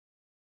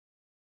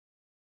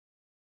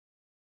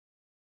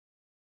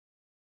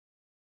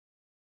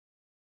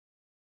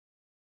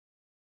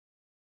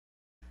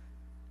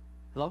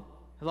Hello?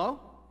 Hello?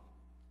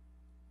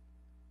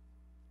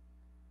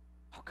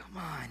 Oh, come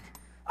on.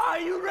 Are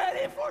you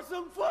ready for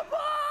some football?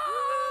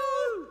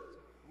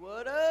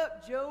 What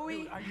up, Joey?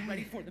 Dude, are you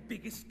ready for the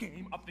biggest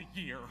game of the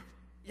year?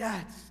 Yeah,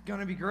 it's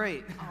gonna be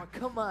great. Oh,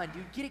 come on,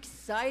 dude. Get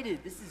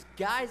excited. This is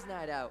guys'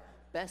 night out.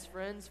 Best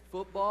friends,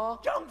 football.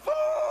 Junk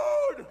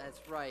food!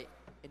 That's right.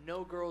 And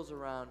no girls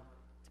around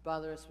to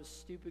bother us with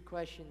stupid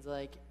questions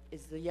like,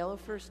 is the yellow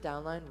first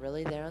down line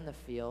really there on the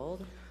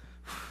field?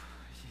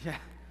 Yeah.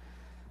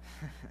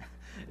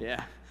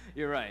 Yeah,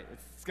 you're right.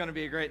 It's gonna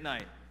be a great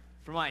night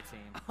for my team.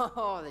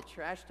 Oh, the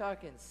trash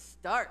talking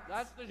starts.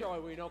 That's the joy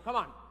we know. Come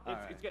on. All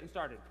right. It's getting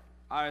started.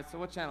 All right, so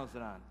what channel is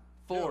it on?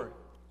 4.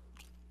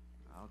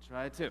 I'll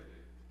try it too.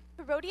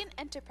 Herodian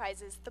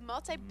Enterprises, the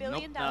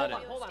multi-billion Nope, not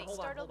dollar it. real estate, Hold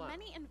on. startled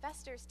many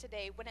investors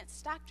today when its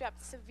stock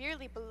dropped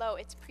severely below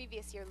its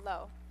previous year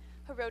low.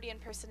 Herodian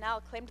personnel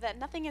claimed that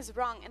nothing is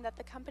wrong and that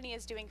the company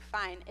is doing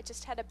fine, it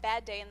just had a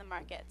bad day in the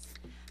markets.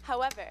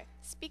 However,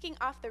 speaking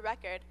off the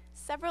record,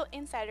 several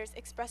insiders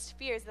expressed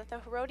fears that the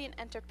Herodian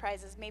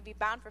Enterprises may be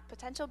bound for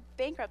potential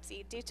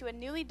bankruptcy due to a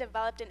newly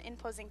developed and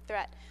imposing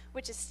threat,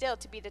 which is still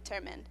to be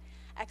determined.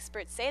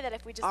 Experts say that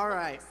if we just All look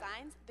right. at the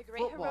signs, the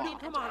great Football. Herodian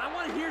Come on, I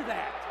want to hear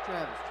that.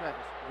 Travis,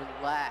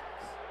 relax.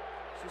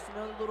 It's just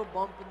another little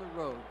bump in the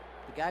road.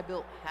 The guy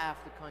built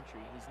half the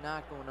country. He's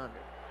not going under.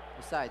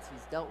 Besides,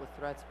 he's dealt with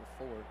threats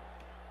before.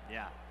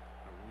 Yeah,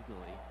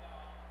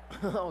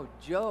 illegally. Oh,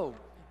 Joe.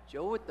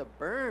 Joe with the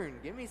burn.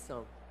 Give me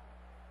some.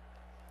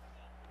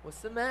 What's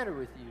the matter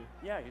with you?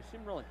 Yeah, you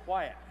seem really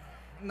quiet.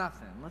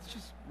 Nothing. Let's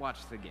just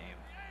watch the game.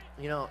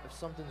 You know, if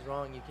something's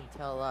wrong, you can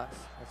tell us.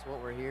 That's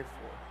what we're here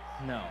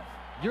for. No,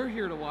 you're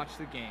here to watch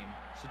the game,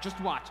 so just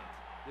watch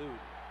it. Dude,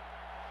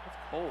 it's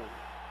cold.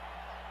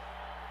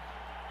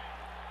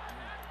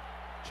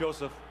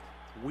 Joseph,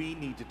 we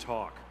need to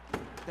talk.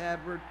 Dad,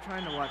 we're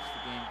trying to watch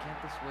the game.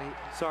 Can't this wait?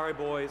 Sorry,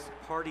 boys,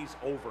 party's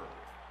over.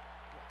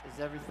 Is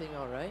everything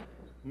all right?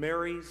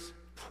 Mary's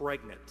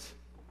pregnant.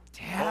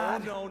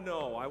 Dad! Oh,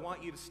 no. I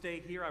want you to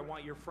stay here. I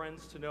want your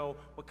friends to know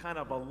what kind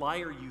of a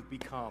liar you've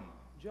become.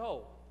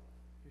 Joe,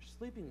 you're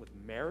sleeping with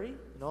Mary?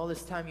 And all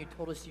this time you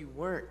told us you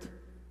weren't.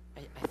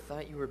 I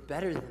thought you were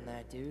better than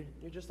that, dude.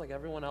 You're just like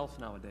everyone else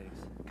nowadays.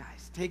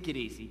 Guys, take it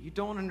easy. You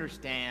don't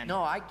understand.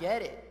 No, I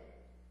get it.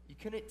 You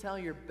couldn't tell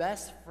your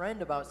best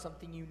friend about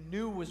something you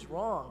knew was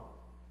wrong.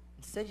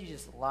 Instead, you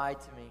just lied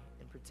to me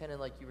and pretended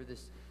like you were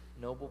this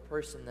noble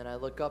person that I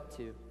look up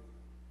to.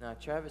 Nah,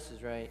 Travis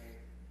is right.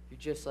 You're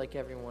just like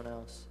everyone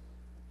else.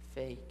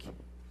 Fake.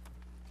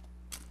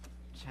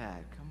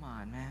 Chad, come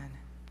on, man.